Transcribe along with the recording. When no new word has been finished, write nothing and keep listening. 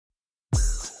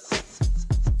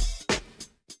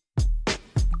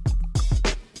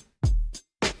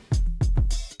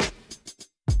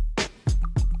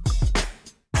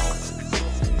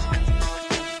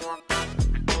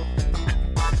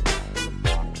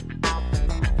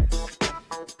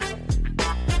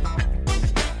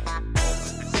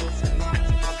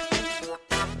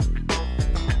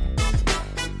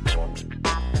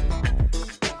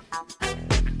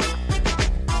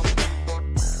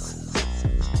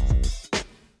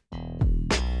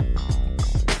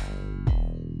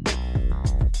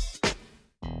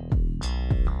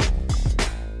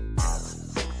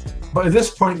by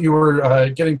this point, you were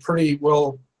getting pretty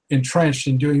well entrenched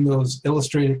in doing those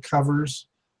illustrated covers.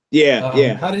 Yeah,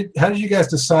 yeah. How did you guys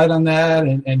decide on that,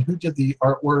 and who did the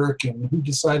artwork, and who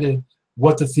decided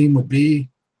what the theme would be?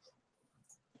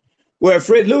 Well,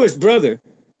 Fred Lewis' brother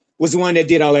was the one that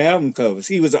did all the album covers.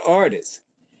 He was an artist,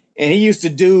 and he used to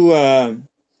do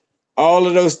all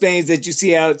of those things that you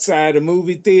see outside of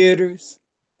movie theaters,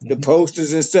 the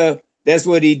posters and stuff. That's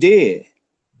what he did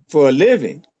for a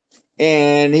living.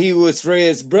 And he was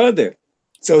Fred's brother.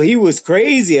 So he was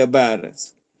crazy about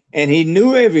us, and he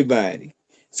knew everybody.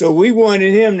 So we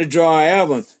wanted him to draw our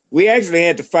album. We actually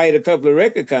had to fight a couple of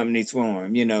record companies for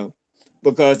him,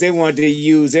 because they wanted to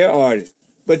use their artists.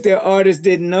 But their artists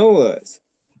didn't know us.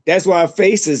 That's why our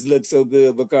faces look so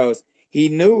good, because he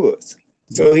knew us.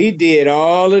 So he did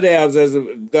all of the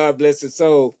albums. God bless his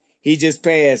soul. He just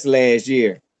passed last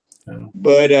year.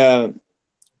 But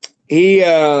he,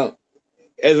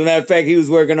 as a matter of fact, he was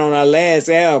working on our last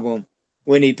album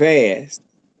when he passed,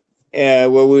 where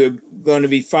we were going to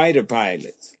be fighter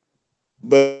pilots.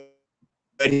 But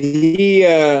he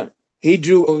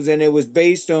drew those, and it was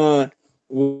based on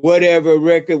whatever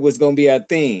record was going to be our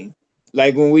theme.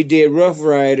 Like when we did Rough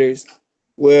Riders,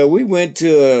 well, we went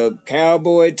to a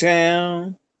cowboy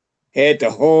town, had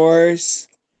the horse,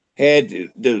 had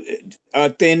the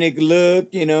authentic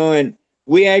look, and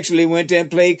we actually went there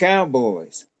and played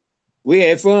cowboys. We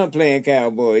had fun playing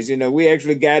cowboys, we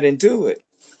actually got into it.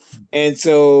 And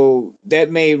so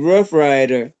that made Rough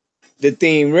Rider the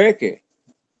theme record.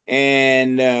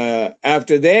 And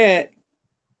after that,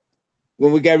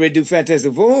 when we got ready to do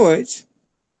Fantastic Voyage,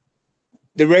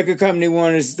 the record company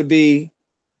wanted us to be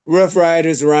Rough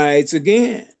Riders Rides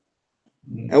Again.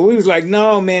 And we was like,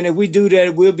 no, man, if we do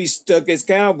that, we'll be stuck as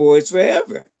cowboys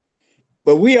forever.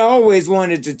 But we always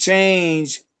wanted to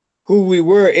change who we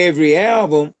were every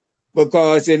album,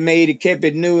 because it kept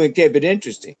it new and kept it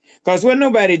interesting. Because wasn't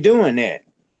nobody doing that.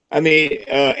 I mean,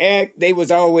 Act, they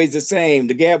was always the same.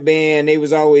 The Gap Band, they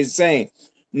was always the same.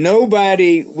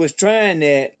 Nobody was trying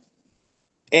that.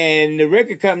 And the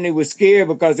record company was scared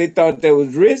because they thought that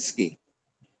was risky.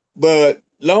 But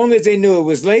long as they knew it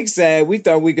was Lakeside, we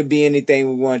thought we could be anything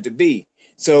we wanted to be.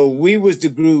 So we was the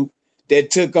group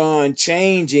that took on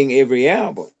changing every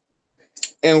album.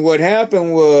 And what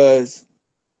happened was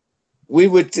we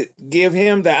would give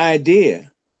him the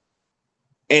idea,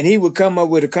 and he would come up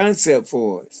with a concept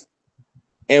for us.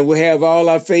 And we'd have all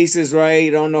our faces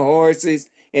right on the horses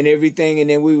and everything. And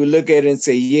then we would look at it and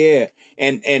say, yeah.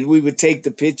 And we would take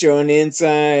the picture on the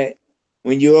inside.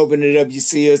 When you open it up, you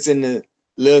see us in the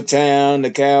little town, the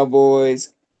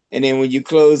cowboys. And then when you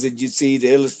close it, you see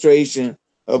the illustration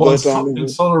of us on the...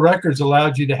 And Solar Records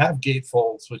allowed you to have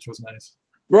gatefolds, which was nice.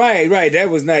 Right. That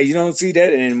was nice. You don't see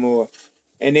that anymore.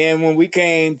 And then when we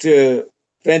came to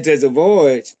Fantastic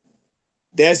Voyage,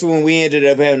 that's when we ended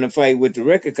up having a fight with the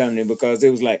record company, because it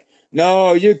was like,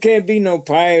 no, you can't be no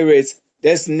pirates.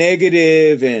 That's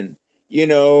negative. And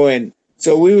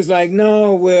so we was like,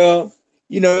 no, well,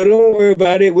 don't worry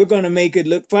about it. We're going to make it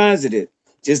look positive.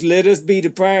 Just let us be the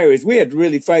pirates. We had to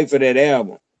really fight for that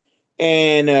album.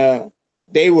 And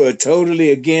they were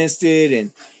totally against it.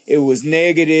 And it was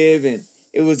negative, and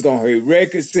it was going to hurt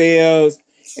record sales.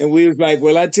 And we was like,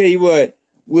 well, I tell you what,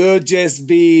 we'll just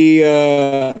be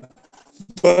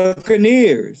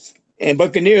Buccaneers. And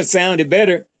Buccaneers sounded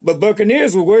better, but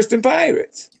Buccaneers were worse than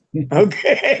pirates.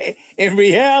 Okay. In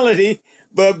reality,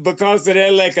 but because of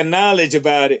that lack of knowledge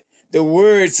about it, the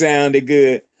word sounded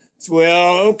good. So,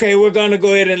 well, okay, we're going to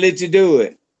go ahead and let you do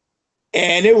it.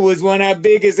 And it was one of our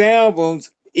biggest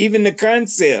albums, even the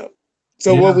concept.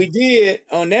 So what we did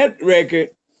on that record,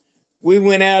 we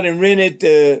went out and rented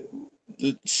the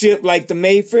ship like the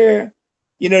Mayfair.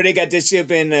 They got this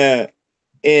ship in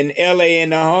LA in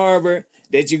the harbor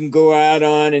that you can go out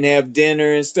on and have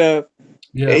dinner and stuff.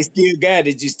 Yeah. They still got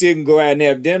it. You still can go out and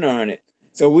have dinner on it.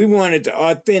 So we wanted the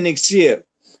authentic ship,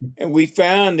 and we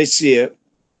found the ship,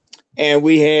 and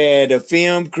we had a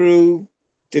film crew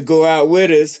to go out with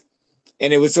us.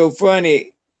 And it was so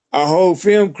funny. Our whole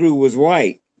film crew was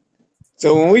white.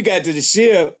 So when we got to the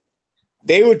ship,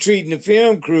 they were treating the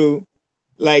film crew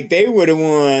like they were the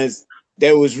ones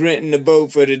that was renting the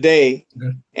boat for the day.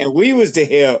 Okay. And we was the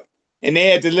help. And they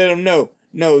had to let them know,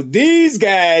 no, these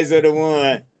guys are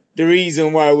the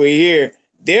reason why we're here.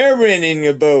 They're renting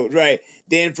a boat, right?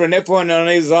 Then from that point on,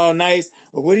 it was all nice.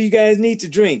 Well, what do you guys need to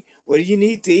drink? What do you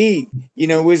need to eat?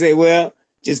 We say, well,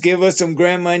 just give us some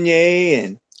Grand Marnier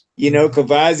and,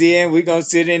 Courvoisier, and we're going to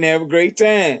sit in and have a great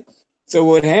time. So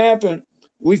what happened,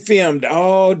 we filmed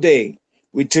all day.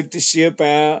 We took the ship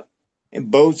out.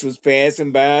 and boats was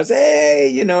passing by us. Hey,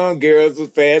 you know, and girls was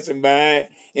passing by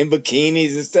in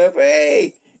bikinis and stuff.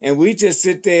 Hey, and we just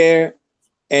sit there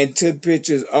and took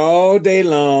pictures all day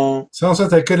long. Sounds like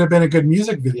that could have been a good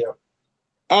music video.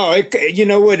 Oh, you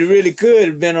know what? It really could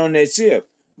have been on that ship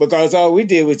because all we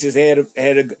did was just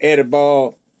had a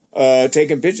ball,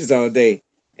 taking pictures all day,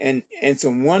 and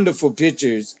some wonderful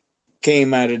pictures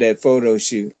came out of that photo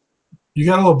shoot. You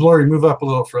got a little blurry. Move up a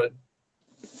little, Fred.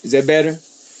 Is that better?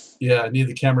 Yeah, I need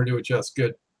the camera to adjust.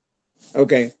 Good.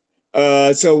 Okay.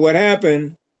 So what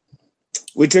happened?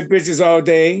 We took pictures all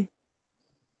day,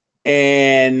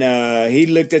 and he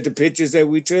looked at the pictures that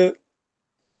we took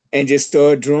and just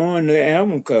started drawing the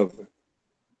album cover.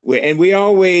 And we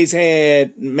always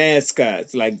had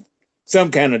mascots, like some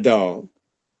kind of dog,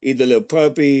 either little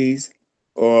puppies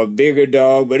or a bigger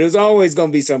dog, but it was always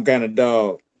going to be some kind of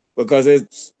dog because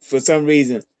it's, for some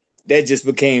reason, that just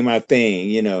became our thing,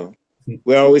 you know.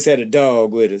 We always had a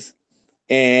dog with us.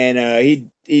 And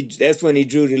he that's when he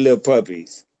drew the little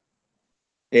puppies.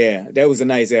 Yeah, that was a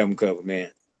nice album cover,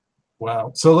 man.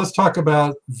 Wow. So let's talk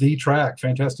about the track,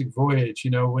 Fantastic Voyage.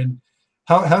 You know,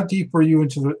 how deep were you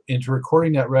into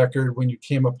recording that record when you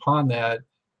came upon that,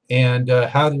 and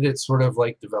how did it sort of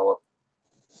like develop?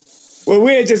 Well,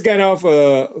 we had just got off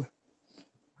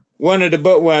one of the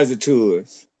Budweiser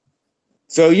tours.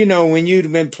 So, you know, when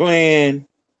you'd been playing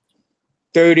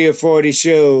 30 or 40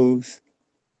 shows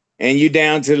and you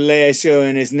down to the last show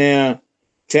and it's now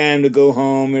time to go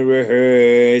home and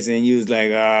rehearse, and you was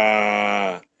like,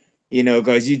 you know,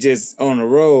 because you just on a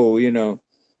roll, you know.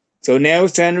 So now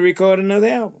it's time to record another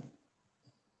album.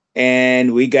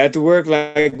 And we got to work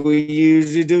like we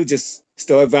usually do, just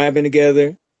start vibing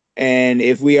together. And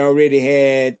if we already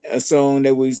had a song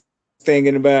that we was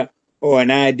thinking about or an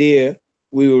idea,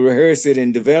 we would rehearse it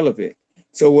and develop it.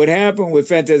 So what happened with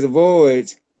Fantastic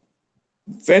Voyage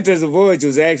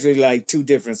was actually like two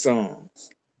different songs.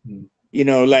 You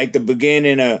know, like the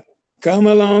beginning of Come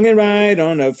Along and Ride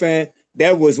on a Fan,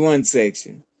 that was one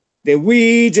section. That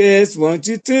We Just Want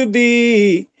You to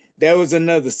Be, that was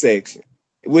another section,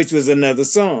 which was another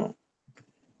song.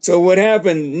 So what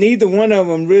happened, neither one of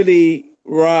them really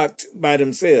rocked by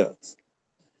themselves.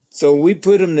 So we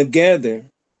put them together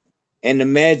and the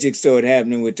magic started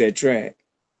happening with that track.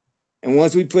 And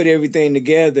once we put everything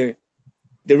together,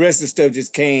 the rest of the stuff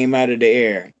just came out of the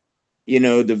air. You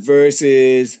know, the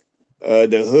verses,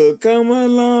 the hook, come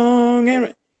along,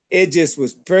 and it just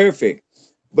was perfect.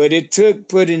 But it took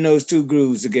putting those two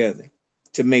grooves together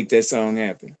to make that song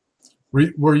happen.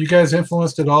 Were you guys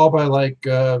influenced at all by like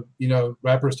you know,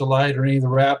 Rapper's Delight or any of the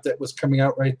rap that was coming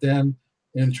out right then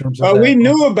in terms of We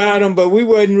knew about them, but we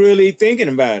wasn't really thinking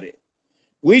about it.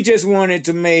 We just wanted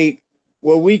to make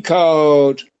what we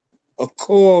called a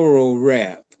choral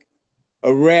rap,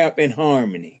 a rap in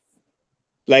harmony.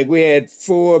 Like we had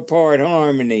 4-part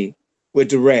harmony with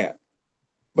the rap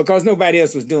because nobody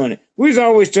else was doing it. We was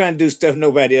always trying to do stuff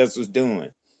nobody else was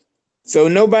doing. So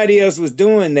nobody else was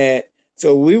doing that.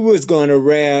 So we was going to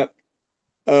rap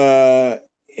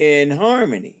in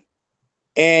harmony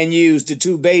and use the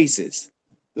two basses,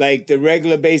 like the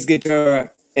regular bass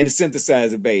guitar and the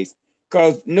synthesizer bass.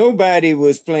 Because nobody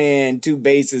was playing two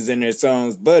basses in their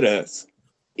songs but us.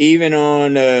 Even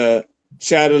on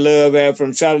Shout of Love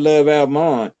album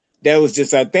on, that was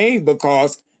just our thing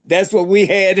because that's what we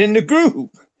had in the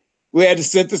group. We had a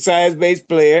synthesized bass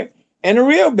player and a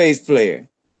real bass player.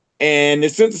 And the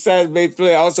synthesized bass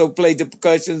player also played the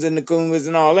percussions and the congas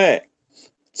and all that.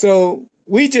 So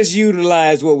we just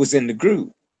utilized what was in the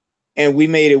group and we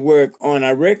made it work on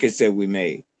our records that we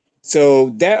made. So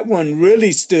that one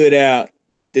really stood out,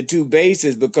 the two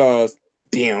basses, because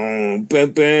you see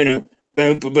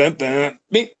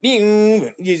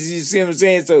what I'm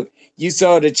saying? So you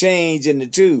saw the change in the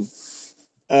two.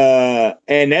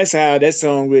 And that's how that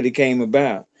song really came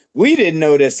about. We didn't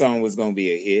know that song was going to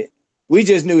be a hit. We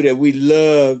just knew that we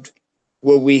loved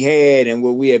what we had and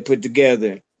what we had put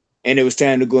together. And it was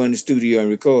time to go in the studio and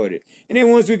record it. And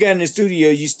then once we got in the studio,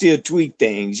 you still tweak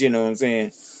things, you know what I'm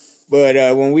saying? But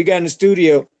when we got in the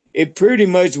studio, it pretty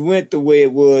much went the way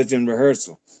it was in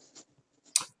rehearsal.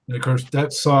 And of course,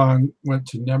 that song went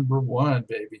to #1,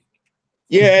 baby.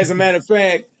 Yeah, as a matter of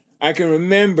fact, I can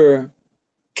remember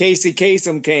Casey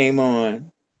Kasem came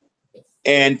on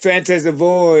and Fantastic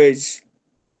Voyage,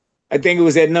 I think it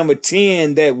was at number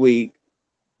 10 that week.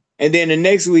 And then the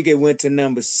next week it went to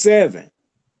number 7.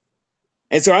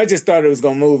 And so I just thought it was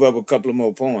going to move up a couple of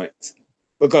more points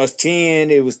because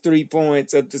 10, it was 3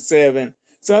 points up to 7.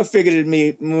 So I figured it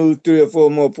may move 3 or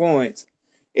 4 more points.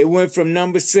 It went from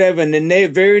number 7. The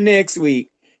very next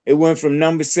week, it went from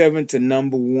number 7 to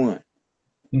number 1.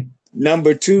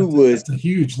 Number two was, That's a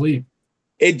huge leap.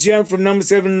 it jumped from number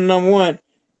 7 to number 1.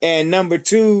 And number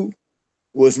 2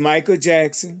 was Michael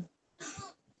Jackson.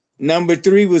 Number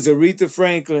 3 was Aretha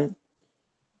Franklin.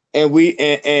 And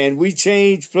we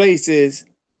changed places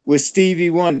with Stevie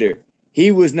Wonder.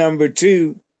 He was number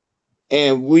 2,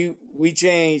 and we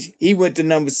changed. He went to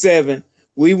number 7.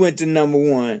 We went to number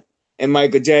 1, and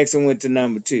Michael Jackson went to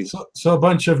number 2. So a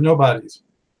bunch of nobodies.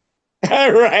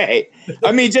 All right.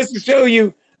 I mean, just to show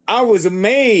you, I was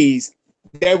amazed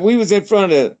that we was in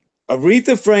front of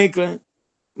Aretha Franklin,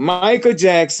 Michael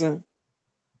Jackson,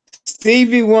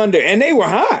 Stevie Wonder, and they were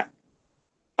hot.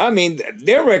 I mean,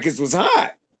 their records was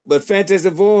hot. But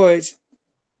Fantastic Voyage,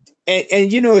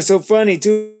 and you know, it's so funny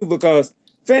too, because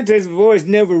Fantastic Voyage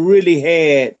never really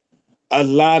had a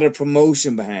lot of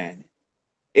promotion behind it.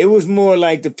 It was more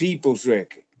like the people's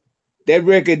record. That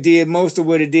record did most of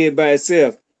what it did by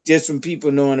itself, just from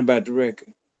people knowing about the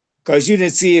record. Because you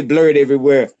didn't see it blurred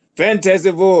everywhere.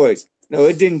 Fantastic Voyage. No,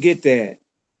 it didn't get that.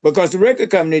 Because the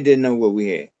record company didn't know what we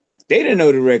had. They didn't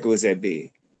know the record was that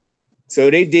big.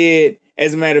 So they did,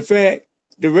 as a matter of fact,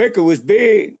 the record was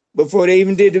big before they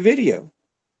even did the video.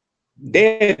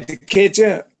 They had to catch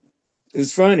up. It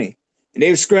was funny. And they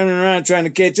were scrambling around trying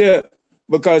to catch up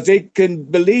because they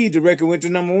couldn't believe the record went to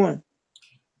number 1.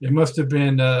 It must have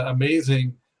been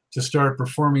amazing to start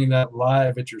performing that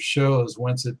live at your shows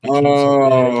once it became so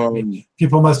big. I mean,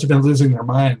 people must have been losing their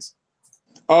minds.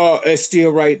 Oh, it's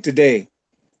still right today.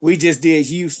 We just did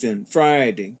Houston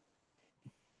Friday.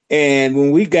 And when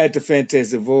we got to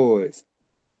Fantastic Voyage,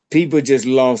 people just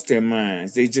lost their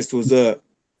minds. They just was up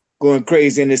going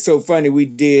crazy. And it's so funny, we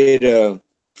did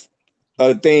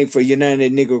a thing for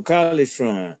United Negro College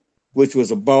Fund, which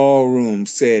was a ballroom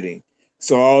setting.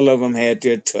 So all of them had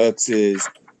their tuxes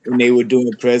and they were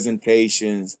doing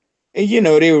presentations. And, you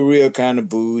know, they were real kind of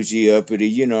bougie, uppity,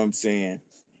 you know what I'm saying?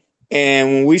 And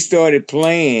when we started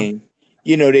playing,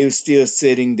 you know, they were still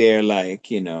sitting there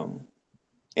like, you know.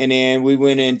 And then we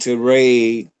went into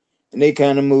Raid and they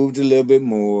kind of moved a little bit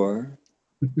more.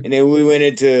 And then we went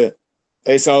into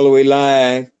It's All the Way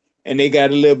Live and they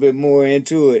got a little bit more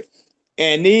into it.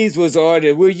 And these was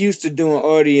audience. We're used to doing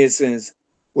audiences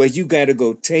where you got to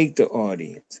go take the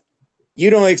audience. You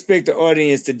don't expect the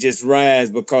audience to just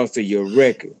rise because of your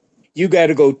record. You got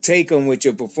to go take them with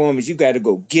your performance. You got to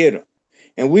go get them.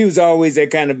 And we was always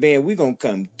that kind of band. We gonna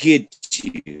come get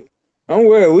you. Don't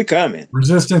worry, we coming.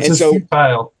 Resistance is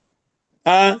futile.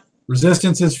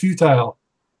 Resistance is futile.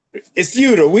 It's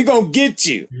futile. We gonna get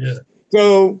you. Yeah.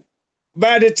 So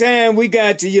by the time we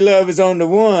got to Your Love Is on the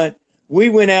One, we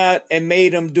went out and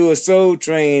made them do a Soul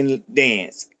Train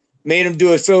dance. Made them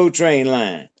do a Soul Train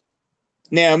line.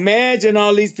 Now imagine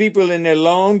all these people in their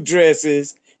long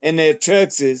dresses and their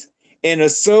tuxes in a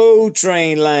Soul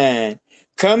Train line.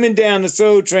 Coming down the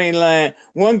Soul Train line,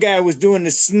 one guy was doing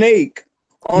the snake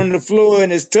on the floor in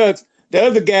his tux. The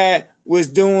other guy was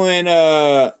doing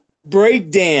break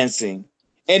dancing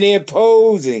and then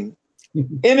posing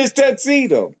in his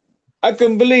tuxedo. I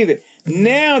couldn't believe it.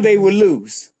 Now they were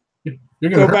loose.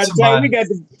 So by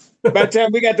the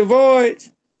time we got the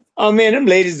Voyage, oh man, them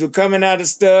ladies were coming out of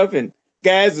stuff and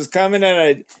guys was coming out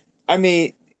of. I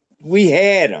mean, we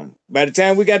had them. By the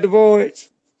time we got the Voyage,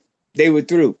 they were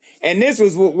through. And this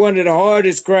was one of the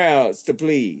hardest crowds to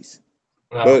please.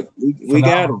 Wow. But we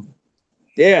got them.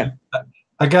 Yeah.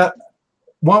 I got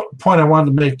one point I wanted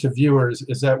to make to viewers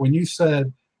is that when you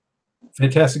said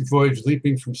Fantastic Voyage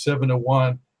leaping from 7 to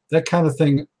 1, that kind of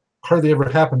thing hardly ever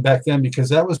happened back then because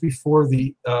that was before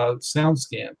the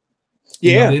SoundScan.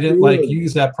 Yeah. You know, they didn't like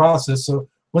use that process. So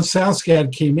when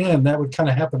SoundScan came in, that would kind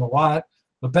of happen a lot.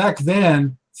 But back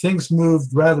then, things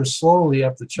moved rather slowly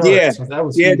up the chart. Yeah, so that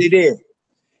was they did.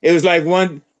 It was like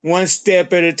one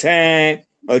step at a time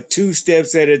or 2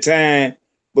 steps at a time.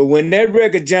 But when that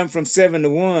record jumped from 7 to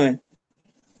 1,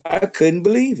 I couldn't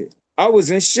believe it. I was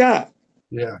in shock.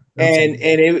 Yeah,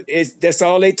 and that's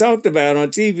all they talked about on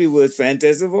TV was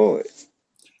Fantastic Voyage.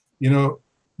 You know,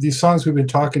 these songs we've been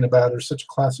talking about are such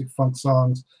classic funk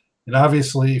songs, and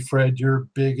obviously, Fred, you're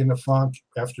big into funk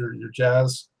after your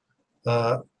jazz,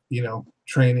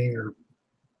 training or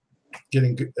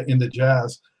getting into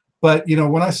jazz. But you know,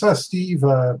 when I saw Steve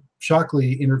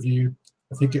Shockley interviewed,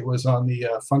 I think it was on the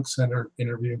Funk Center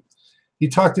interview, he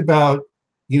talked about,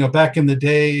 you know, back in the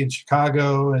day in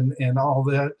Chicago and all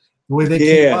that, the way they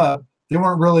came up, they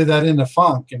weren't really that into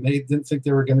funk and they didn't think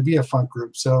they were going to be a funk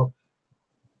group. So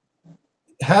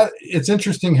it's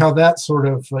interesting how that sort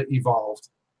of evolved,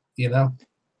 you know?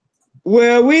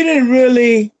 Well, we didn't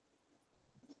really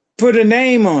put a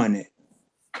name on it.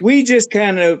 We just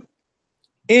kind of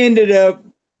ended up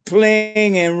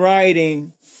playing and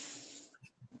writing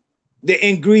the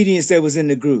ingredients that was in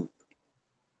the group,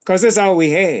 because that's all we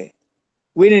had.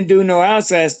 We didn't do no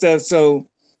outside stuff, so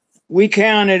we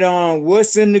counted on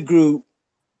what's in the group,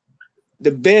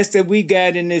 the best that we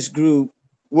got in this group.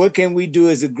 What can we do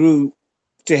as a group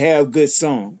to have good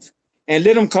songs? And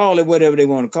let them call it whatever they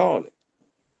want to call it.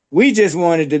 We just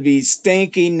wanted to be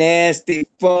stinky, nasty,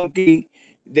 funky,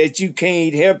 that you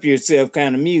can't help yourself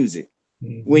kind of music.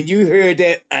 Mm-hmm. When you heard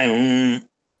that,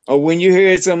 or when you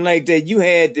heard something like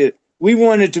that, we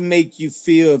wanted to make you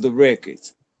feel the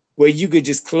records where you could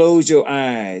just close your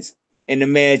eyes and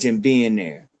imagine being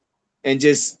there and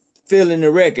just feeling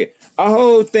the record. Our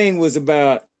whole thing was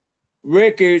about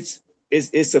records.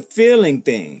 It's a feeling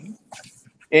thing.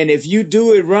 And if you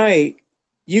do it right,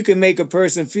 you can make a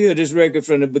person feel this record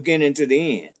from the beginning to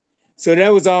the end. So that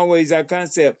was always our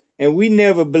concept. And we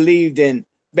never believed in,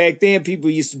 back then people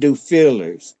used to do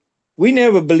fillers. We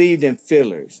never believed in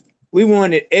fillers. We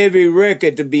wanted every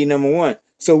record to be number one.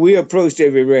 So we approached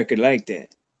every record like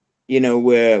that,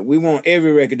 where we want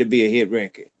every record to be a hit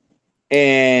record.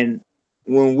 And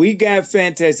when we got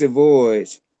Fantastic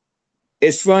Voyage,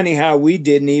 it's funny how we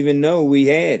didn't even know we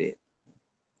had it.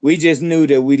 We just knew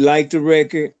that we liked the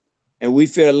record and we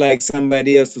felt like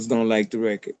somebody else was going to like the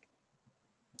record.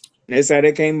 And that's how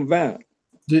that came about.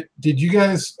 Did you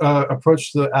guys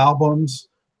approach the albums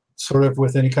sort of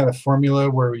with any kind of formula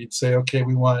where you'd say, okay,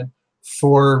 we want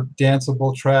 4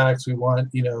 danceable tracks, we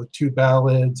want, 2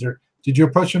 ballads, or did you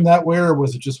approach them that way, or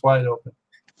was it just wide open?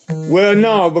 Well,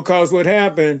 no, because what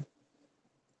happened,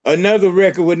 another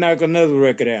record would knock another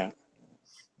record out.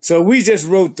 So we just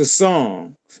wrote the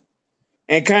songs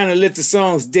and kind of let the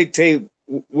songs dictate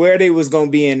where they was going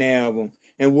to be in the album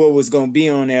and what was going to be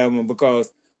on the album,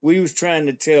 because we was trying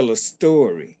to tell a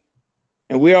story.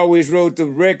 And we always wrote the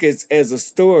records as a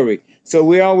story. So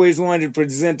we always wanted to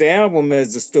present the album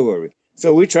as a story.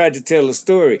 So we tried to tell a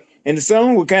story. And the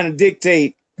song would kind of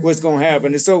dictate what's going to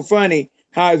happen. It's so funny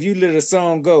how if you let a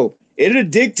song go, it'll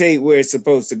dictate where it's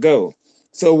supposed to go.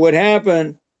 So what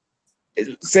happened,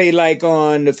 say like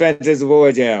on the Fantastic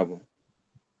Voyage album,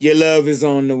 Your Love Is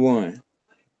on the One.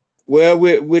 Well,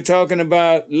 we're talking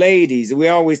about ladies. We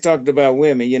always talked about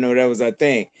women, that was our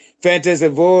thing.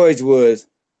 Fantastic Voyage was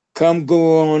come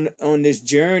go on this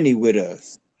journey with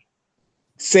us.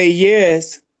 Say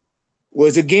Yes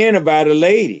was again about a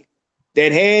lady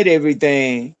that had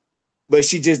everything, but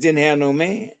she just didn't have no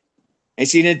man. And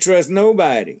she didn't trust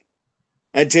nobody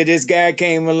until this guy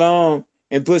came along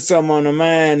and put something on her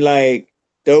mind, like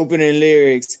the opening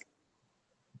lyrics.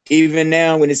 Even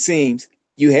now when it seems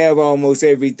you have almost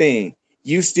everything,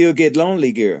 you still get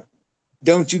lonely, girl.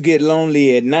 Don't you get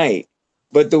lonely at night?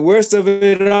 But the worst of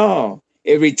it all,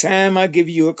 every time I give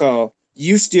you a call,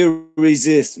 you still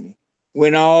resist me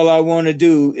when all I want to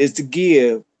do is to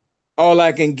give all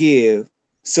I can give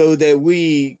so that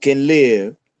we can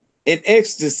live in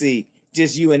ecstasy,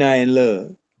 just you and I in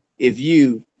love. If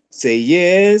you say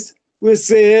yes, we'll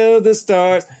sail the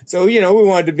stars. So, we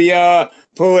wanted to be our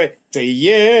poet. Say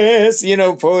yes,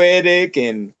 poetic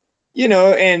and,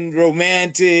 and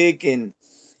romantic. And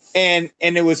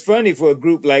it was funny for a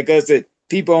group like us that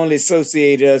people only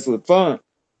associated us with fun.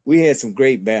 We had some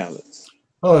great ballads.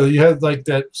 Oh, you had like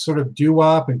that sort of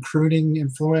doo-wop and crooning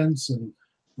influence and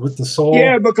with the soul?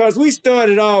 Yeah, because we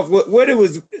started off with what it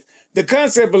was. The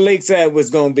concept of Lakeside was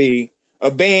going to be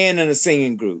a band and a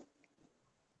singing group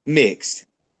mixed.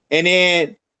 And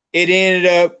then it ended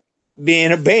up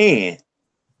being a band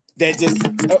that just,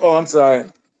 I'm sorry.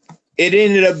 It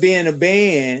ended up being a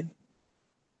band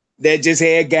that just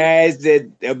had guys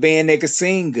a band that could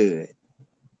sing good.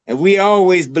 And we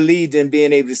always believed in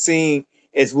being able to sing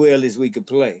as well as we could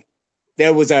play.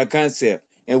 That was our concept.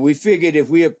 And we figured if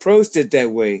we approached it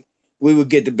that way, we would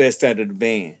get the best out of the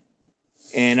band.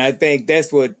 And I think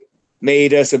that's what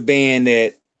made us a band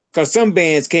that, because some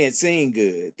bands can't sing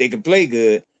good. They can play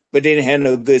good, but they didn't have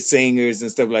no good singers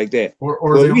and stuff like that.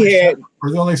 Or they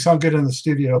only sound good in the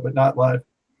studio, but not live.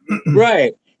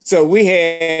 Right. So we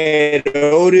had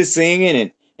Otis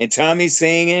singing and Tommy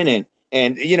singing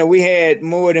and we had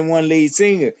more than one lead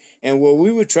singer. And what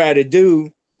we would try to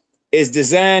do is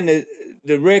design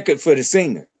the record for the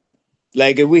singer.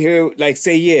 Like if we hear like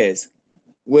Say Yes,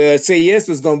 well, Say Yes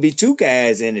was going to be 2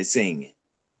 guys in it singing,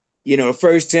 a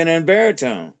first tenor and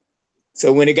baritone.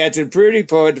 So when it got to the pretty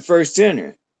part, the first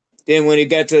tenor. Then when it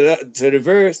got to the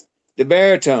verse, the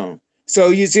baritone. So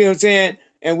you see what I'm saying?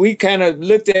 And we kind of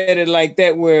looked at it like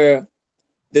that, where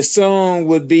the song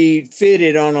would be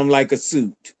fitted on them like a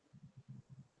suit.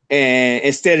 And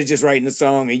instead of just writing the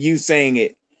song and you sang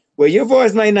it, well, your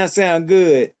voice might not sound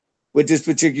good with this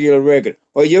particular record,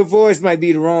 or your voice might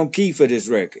be the wrong key for this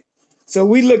record. So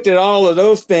we looked at all of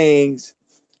those things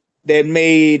that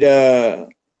made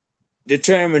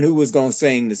determine who was going to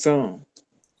sing the song.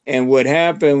 And what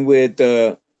happened with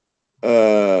the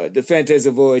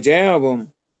Fantastic Voyage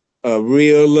album,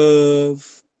 Real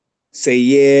Love, Say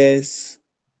Yes,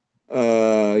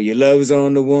 Your Love's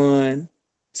on the One,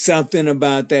 Something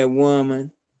About That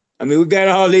Woman. I mean, we got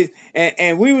all these,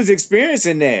 and we was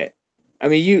experiencing that. I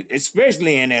mean, you,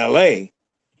 especially in LA,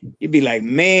 you'd be like,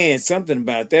 man, something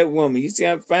about that woman. You see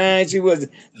how fine she was.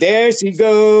 There she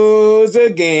goes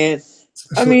again.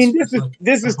 I So mean, it's like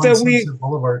this is up on stuff Sunset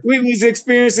Boulevard. we was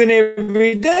experiencing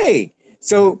every day.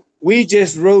 So we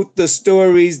just wrote the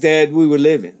stories that we were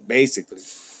living, basically.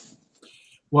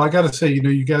 Well, I got to say,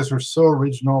 you guys were so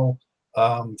original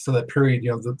for that period.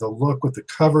 The look with the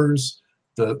covers,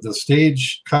 the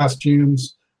stage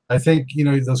costumes. I think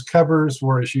those covers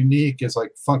were as unique as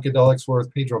like Funkadelics were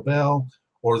with Pedro Bell,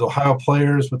 or the Ohio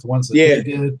Players with the ones that Yeah. they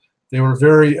did. They were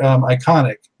very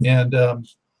iconic, and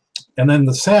then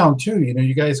the sound too.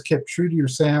 You guys kept true to your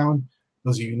sound. It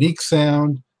was a unique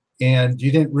sound, and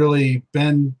you didn't really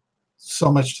bend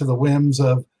so much to the whims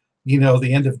of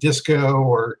the end of disco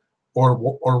or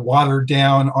watered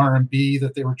down R&B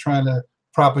that they were trying to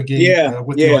propagate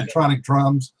with the electronic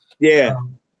drums. Yeah.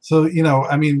 So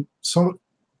I mean, so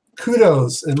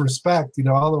kudos and respect,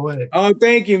 all the way. Oh,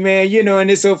 thank you, man.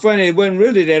 And it's so funny. It wasn't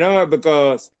really that hard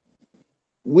because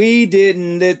we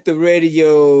didn't let the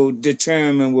radio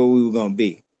determine where we were going to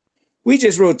be. We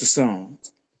just wrote the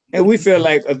songs. And we felt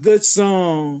like a good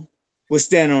song would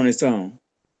stand on its own.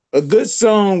 A good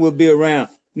song will be around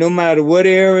no matter what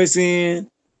era it's in,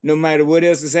 no matter what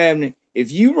else is happening.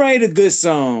 If you write a good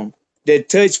song that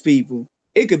touch people,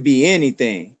 it could be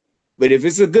anything. But if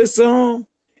it's a good song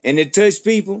and it touch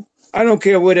people, I don't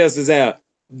care what else is out,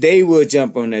 they will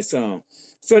jump on that song.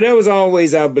 So that was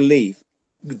always our belief.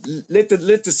 Let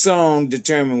the song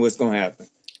determine what's going to happen.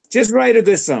 Just write a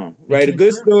good song, write a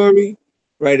good story,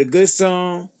 write a good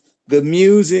song, good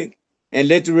music, and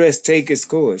let the rest take its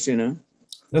course,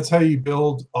 That's how you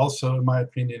build, also, in my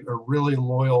opinion, a really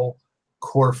loyal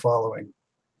core following.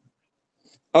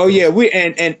 Oh yeah,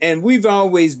 we've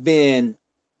always been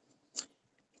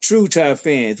true to our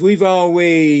fans. We've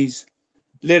always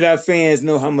let our fans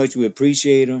know how much we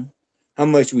appreciate them, how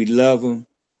much we love them,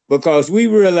 because we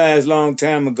realized a long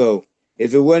time ago,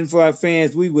 if it wasn't for our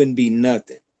fans, we wouldn't be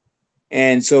nothing.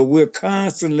 And so we're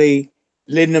constantly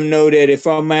letting them know that if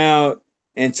I'm out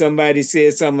and somebody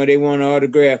says something, they want an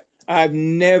autograph, I've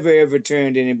never ever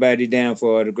turned anybody down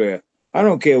for an autograph. I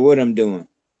don't care what I'm doing,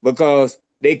 because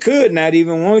they could not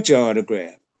even want your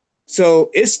autograph. So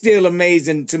it's still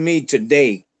amazing to me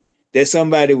today that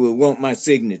somebody would want my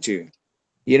signature.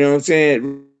 You know what I'm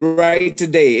saying? Right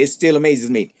today, it still amazes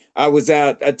me. I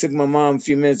took my mom a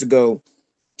few minutes ago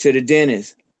to the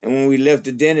dentist. And when we left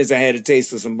the dentist, I had a taste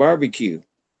for some barbecue.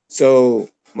 So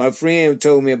my friend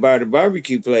told me about a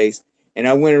barbecue place. And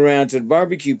I went around to the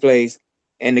barbecue place,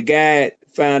 and the guy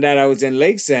found out I was in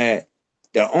Lakeside.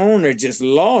 The owner just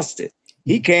lost it.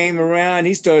 He came around,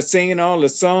 he started singing all the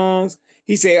songs.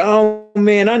 He said, oh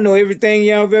man, I know everything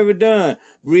y'all have ever done.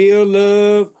 Real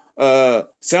Love,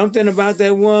 Something About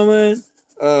That Woman.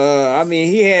 I mean,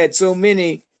 he had so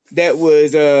many that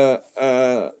was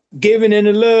Giving in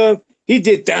the Love. He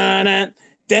did da-na,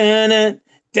 da-na,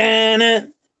 da-na,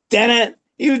 da-na.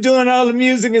 He was doing all the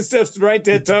music and stuff right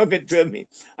there talking to me.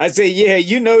 I said, yeah,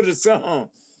 you know the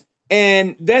song.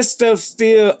 And that stuff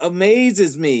still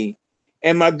amazes me.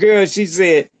 And my girl, she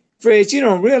said, Fred, you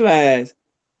don't realize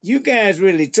you guys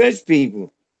really touch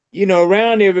people.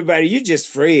 Around everybody, you're just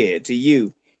Fred to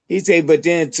you. He said, but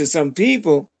then to some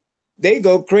people, they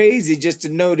go crazy just to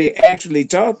know they're actually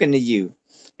talking to you.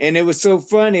 And it was so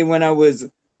funny when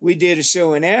we did a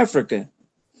show in Africa,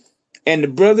 and the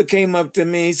brother came up to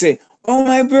me and said, oh,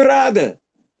 my brother,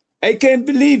 I can't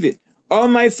believe it. All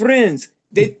my friends,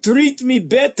 they treat me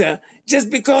better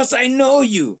just because I know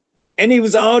you. And he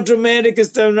was all dramatic and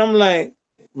stuff. And I'm like,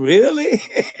 really?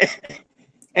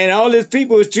 And all his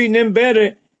people was treating him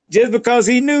better just because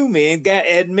he knew me and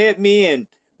had met me and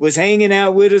was hanging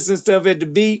out with us and stuff at the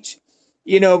beach,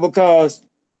 because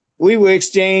we were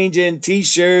exchanging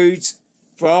T-shirts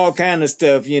for all kind of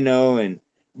stuff, and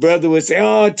brother would say,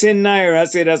 oh, 10 naira. I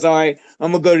said, that's all right.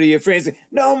 I'm going to go to your friends.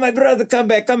 No, my brother, come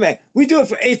back. We do it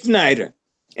for 8 naira.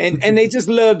 And they just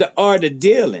love the art of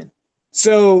dealing.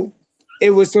 So it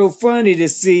was so funny to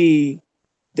see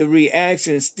the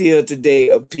reaction still today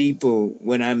of people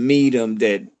when I meet them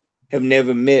that have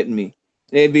never met me.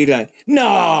 They'd be like,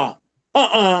 no,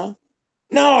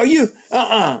 no, you,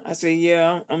 I say,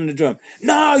 yeah, I'm the drummer.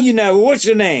 No, you never. What's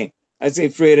your name? I say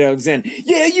Fred Alexander.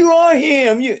 Yeah, you are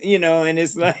him. You know, and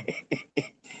it's like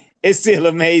it still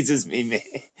amazes me, man.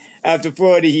 After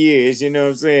 40 years, you know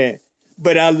what I'm saying?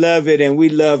 But I love it, and we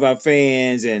love our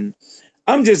fans, and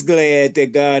I'm just glad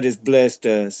that God has blessed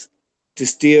us to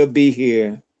still be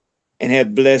here and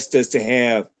have blessed us to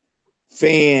have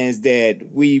fans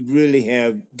that we really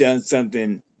have done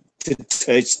something to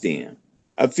touch them.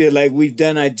 I feel like we've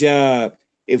done our job.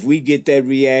 If we get that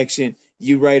reaction,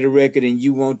 you write a record and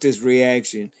you want this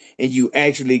reaction, and you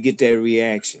actually get that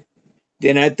reaction,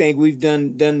 then I think we've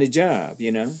done the job,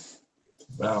 you know.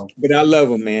 Wow. But I love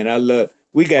them, man.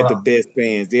 We got the Wow. best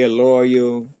fans. They're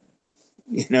loyal,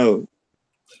 you know.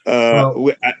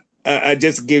 Well, I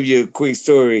just give you a quick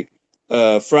story.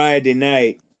 Friday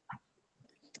night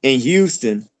in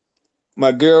Houston,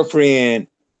 my girlfriend,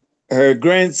 her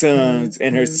grandsons,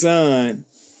 and her son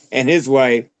and his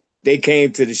wife, they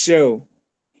came to the show.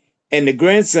 And the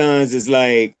grandsons is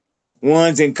like,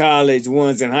 one's in college,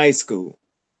 one's in high school.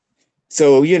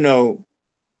 So, you know,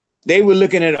 they were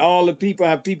looking at all the people,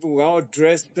 how people were all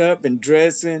dressed up and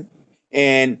dressing.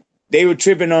 And they were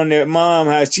tripping on their mom,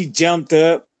 how she jumped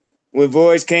up when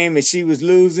Voice came and she was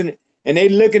losing it. And they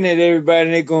looking at everybody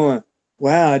and they going,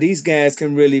 wow, these guys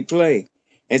can really play.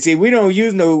 And see, we don't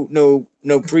use no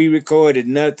pre-recorded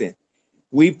nothing.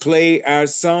 We play our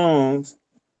songs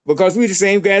because we the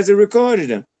same guys that recorded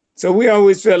them. So we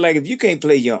always felt like if you can't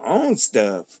play your own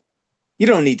stuff, you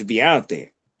don't need to be out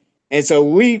there. And so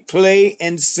we play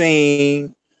and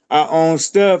sing our own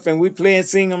stuff, and we play and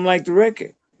sing them like the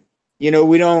record. You know,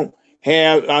 we don't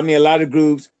have, I mean, a lot of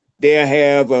groups, they'll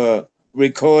have a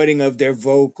recording of their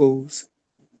vocals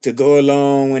to go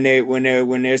along when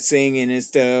they're singing and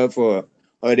stuff, or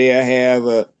they'll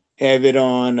have it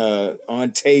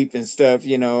on tape and stuff,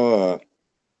 you know,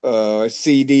 or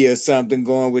CD or something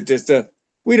going with this stuff.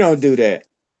 We don't do that.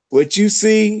 What you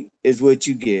see is what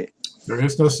you get. there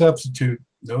is no substitute.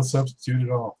 No substitute at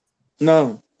all.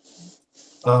 No.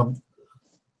 Um,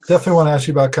 Definitely want to ask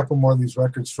you about a couple more of these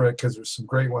records, Fred, because there's some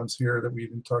great ones here that we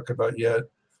didn't talk about yet.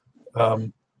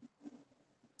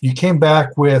 You came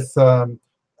back with, I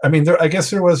mean, I guess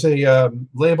there was a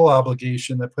label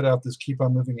obligation that put out this Keep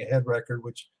On Moving Ahead record,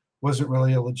 which wasn't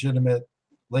really a legitimate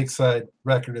Lakeside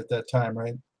record at that time,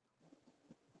 right?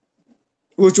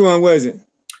 Which one was it?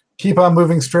 Keep On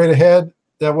Moving Straight Ahead,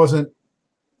 that wasn't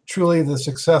truly the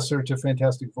successor to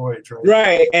Fantastic Voyage, right?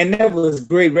 Right. And that was a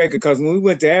great record because when we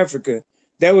went to Africa,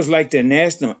 that was like the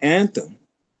national anthem.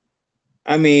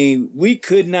 I mean, we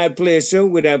could not play a show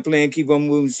without playing Keep On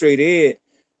Moving Straight Ahead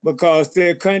because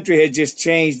their country had just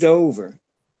changed over.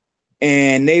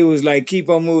 And they was like, keep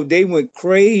on moving. They went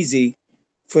crazy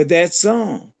for that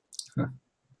song. Huh.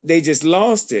 They just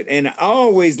lost it. And I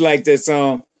always liked that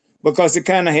song because it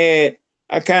kind of had,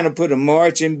 I kind of put a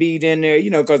marching beat in there, you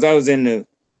know, because I was in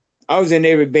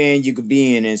every band you could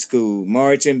be in school.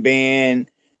 Marching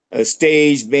band, a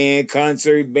stage band,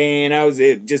 concert band. I was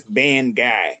just band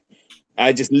guy.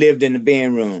 I just lived in the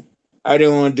band room. I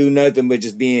didn't want to do nothing but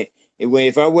just being,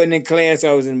 if I wasn't in class,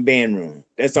 I was in the band room.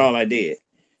 That's all I did.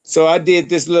 So I did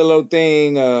this little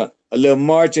thing, a little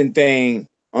marching thing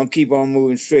on Keep On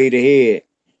Moving Straight Ahead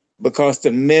because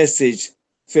the message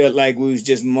felt like we was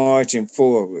just marching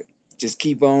forward. Just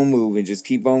keep on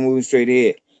moving straight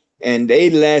ahead. And they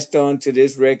latched on to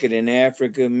this record in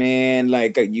Africa, man,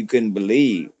 like you couldn't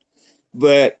believe.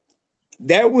 But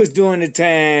that was during the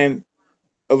time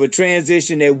of a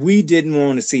transition that we didn't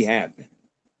want to see happen.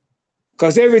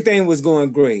 Because everything was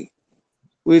going great.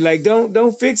 We like,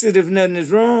 don't fix it if nothing is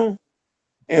wrong.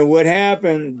 And what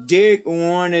happened, Dick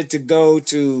wanted to go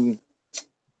to,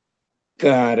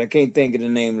 God, I can't think of the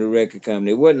name of the record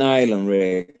company. It wasn't Island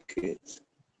Records.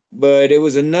 But it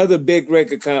was another big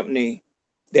record company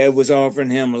that was offering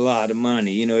him a lot of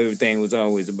money. You know, everything was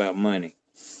always about money.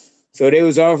 So they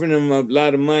was offering him a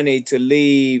lot of money to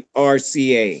leave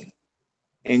RCA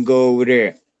and go over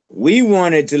there. We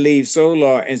wanted to leave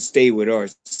Solar and stay with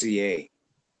RCA.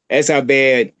 That's how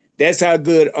good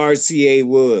RCA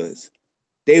was.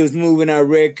 They was moving our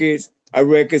records. Our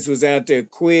records was out there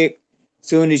quick.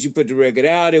 Soon as you put the record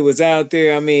out, it was out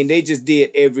there. I mean, they just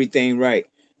did everything right.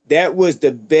 That was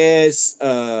the best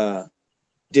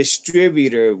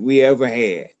distributor we ever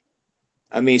had.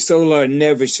 I mean, Solar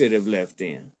never should have left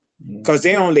them because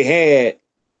they only had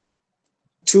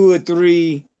 2 or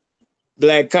 3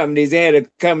 black companies. They had a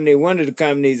company, one of the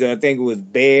companies, I think it was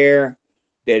Bear,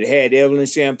 that had Evelyn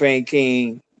Champagne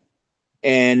King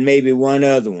and maybe one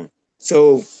other one.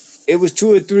 So it was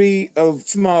 2 or 3 of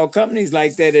small companies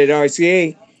like that at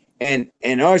RCA, and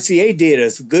RCA did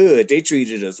us good. They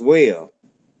treated us well.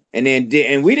 And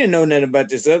we didn't know nothing about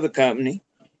this other company.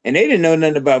 and they didn't know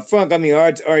nothing about funk. I mean,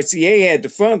 RCA had the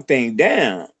funk thing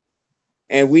down,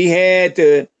 and we had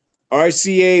to.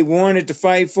 RCA wanted to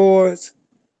fight for us,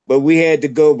 but we had to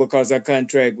go because our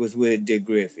contract was with Dick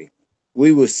Griffey.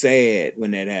 We were sad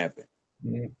when that happened.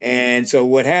 Mhm. And so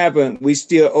what happened, we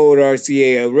still owed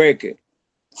RCA a record.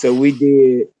 So we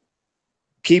did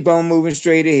Keep On Moving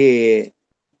Straight Ahead.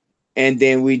 And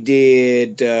then we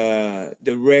did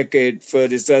the record for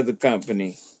this other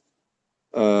company.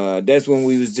 That's when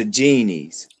we was the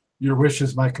Genies. Your wish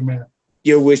is my command.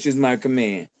 Your Wish is My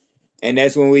Command. And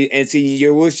that's when and see,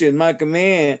 Your Wish is My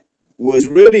Command was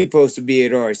really supposed to be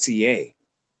at RCA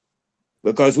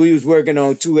because we was working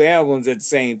on 2 albums at the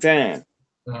same time.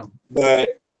 Oh.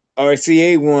 But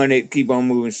RCA wanted Keep On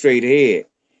Moving Straight Ahead.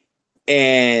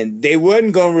 And they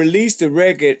wasn't going to release the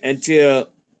record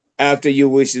until after Your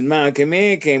Wish is My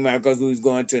Command came out because we was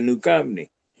going to a new company.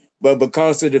 But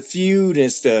because of the feud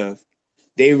and stuff,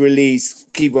 they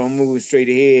released Keep On Moving Straight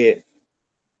Ahead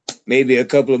maybe a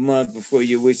couple of months before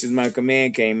Your Wish is My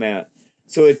Command came out.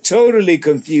 So it totally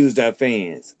confused our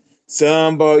fans.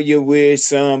 Some bought Your Wish,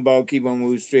 some bought Keep On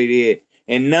Moving Straight Ahead,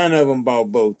 and none of them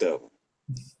bought both of them,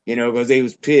 because they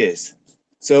was pissed.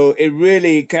 So it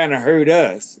really kind of hurt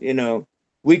us,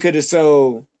 We could have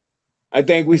sold, I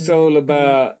think we sold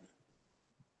about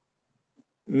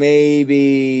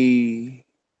maybe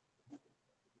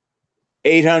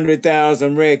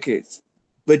 800,000 records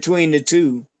between the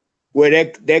two, where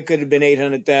that could have been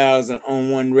 800,000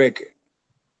 on one record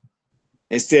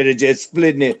instead of just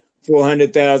splitting it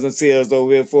 400,000 sales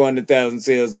over here, 400,000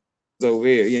 sales over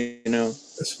here,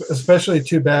 Especially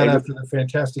too bad after the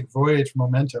Fantastic Voyage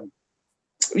momentum.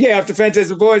 Yeah, after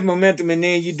Fantastic Voyage momentum, and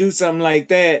then you do something like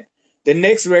that, the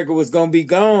next record was gonna be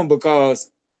gone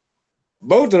because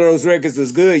both of those records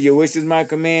was good. Your Wish is My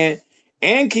Command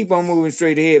and Keep On Moving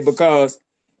Straight Ahead, because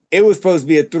it was supposed to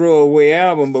be a throwaway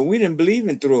album, but we didn't believe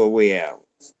in throwaway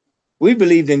albums. We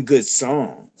believed in good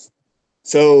songs.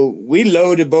 So we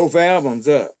loaded both albums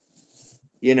up,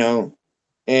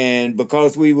 and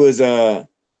because we was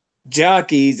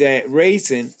jockeys at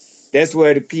racing, that's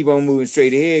where the Keep On Moving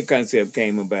Straight Ahead concept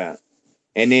came about.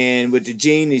 And then with the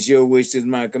Genies, Your Wish is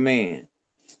My Command.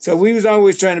 So we was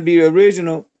always trying to be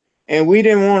original, and we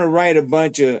didn't want to write a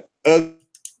bunch of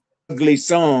ugly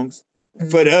songs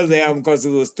for the other album because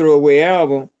it was a throwaway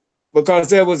album, because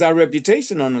that was our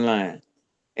reputation on the line.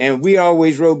 And we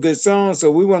always wrote good songs, so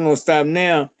we weren't going to stop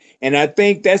now. And I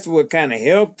think that's what kind of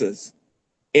helped us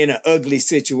in an ugly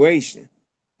situation,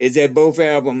 is that both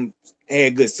albums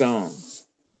had good songs.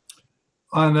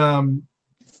 On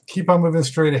Keep On Moving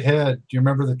Straight Ahead, do you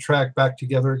remember the track Back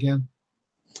Together Again?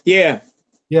 Yeah.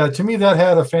 Yeah, to me that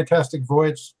had a Fantastic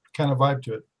Voyage kind of vibe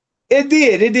to it. It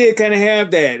did kind of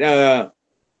have that.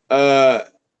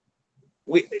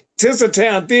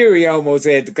 Tinseltown Theory almost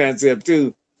had the concept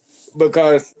too,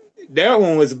 because that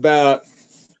one was about,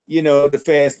 the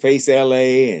fast-paced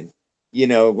LA and,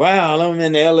 wow, I'm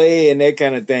in LA and that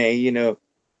kind of thing,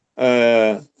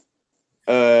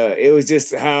 it was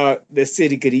just how the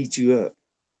city could eat you up.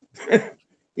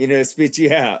 Spit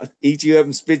you out, eat you up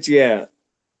and spit you out.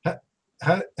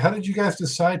 How did you guys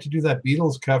decide to do that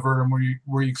Beatles cover, and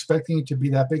were you expecting it to be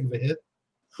that big of a hit?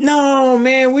 No,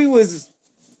 man, we was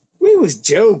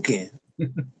joking.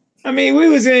 I mean, we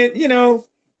was in,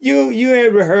 you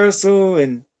had rehearsal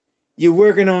and you're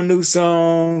working on new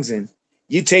songs and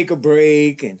you take a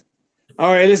break and,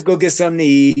 all right, let's go get something to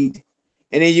eat.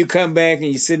 And then you come back and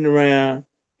you're sitting around,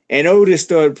 and Otis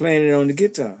started playing it on the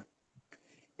guitar.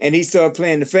 And he started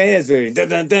playing the fast version. Da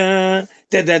da da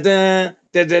da da da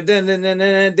da da da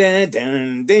da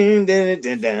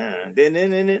da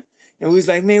da. And we was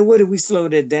like, man, what if we slow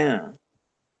that down?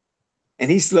 And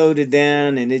he slowed it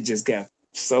down, and it just got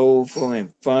soulful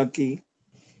and funky.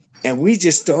 And we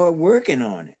just started working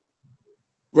on it.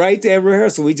 Right there at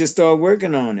rehearsal, we just started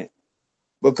working on it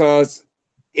because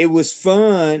it was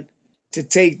fun to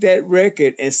take that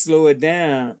record and slow it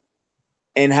down,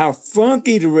 and how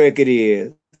funky the record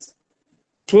is.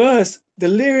 Plus, the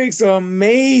lyrics are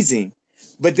amazing,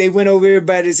 but they went over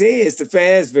everybody's heads, the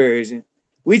fast version.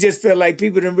 We just felt like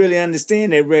people didn't really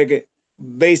understand that record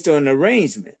based on the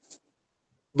arrangement.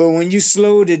 But when you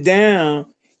slowed it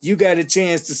down, you got a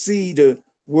chance to see the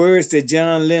words that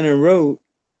John Lennon wrote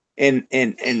and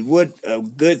what a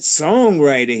good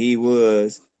songwriter he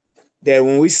was, that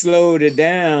when we slowed it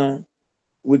down,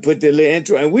 we put the little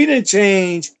intro, and we didn't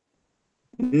change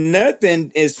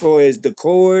nothing as far as the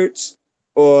chords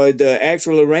or the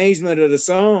actual arrangement of the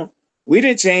song. We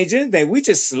didn't change anything. We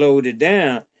just slowed it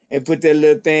down and put that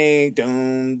little thing,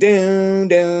 dun, dun,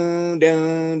 dun,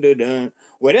 dun, dun, dun.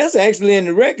 Well, that's actually in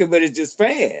the record, but it's just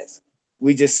fast.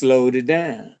 We just slowed it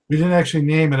down. We didn't actually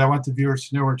name it. I want the viewers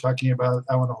to know we're talking about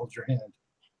I Want to Hold Your Hand.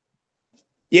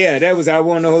 Yeah, that was I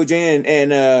Want to Hold Your Hand.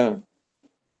 And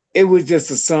it was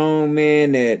just a song,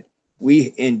 man, that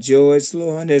we enjoyed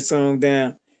slowing that song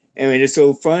down. I mean, it's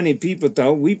so funny. People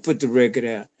thought we put the record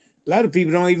out. A lot of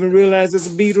people don't even realize it's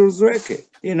a Beatles record,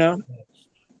 you know?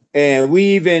 And we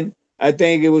even, I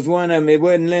think it was one of them, it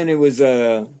wasn't Lennon, it was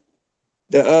the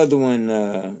other one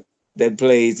that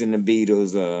plays in the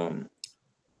Beatles.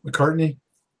 McCartney?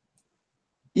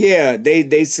 Yeah,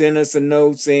 they sent us a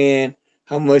note saying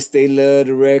how much they love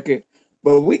the record.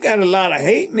 But we got a lot of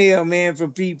hate mail, man,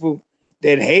 from people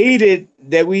that hated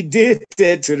that we did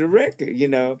that to the record, you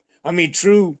know. I mean,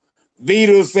 true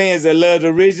Beatles fans that love the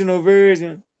original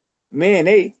version, man,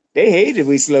 they hated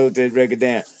we slowed that record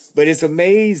down. But it's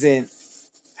amazing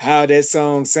how that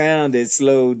song sounded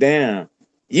slowed down.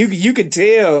 You can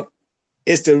tell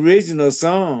it's the original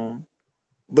song,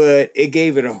 but it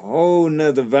gave it a whole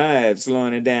nother vibe,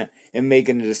 slowing it down and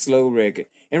making it a slow record.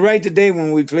 And right today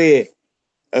when we play it,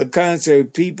 a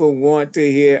concert, people want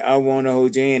to hear I Want to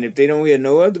Hold Your Hand. If they don't hear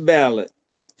no other ballad,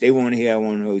 they want to hear I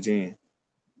Want to Hold Your Hand.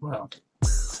 Wow.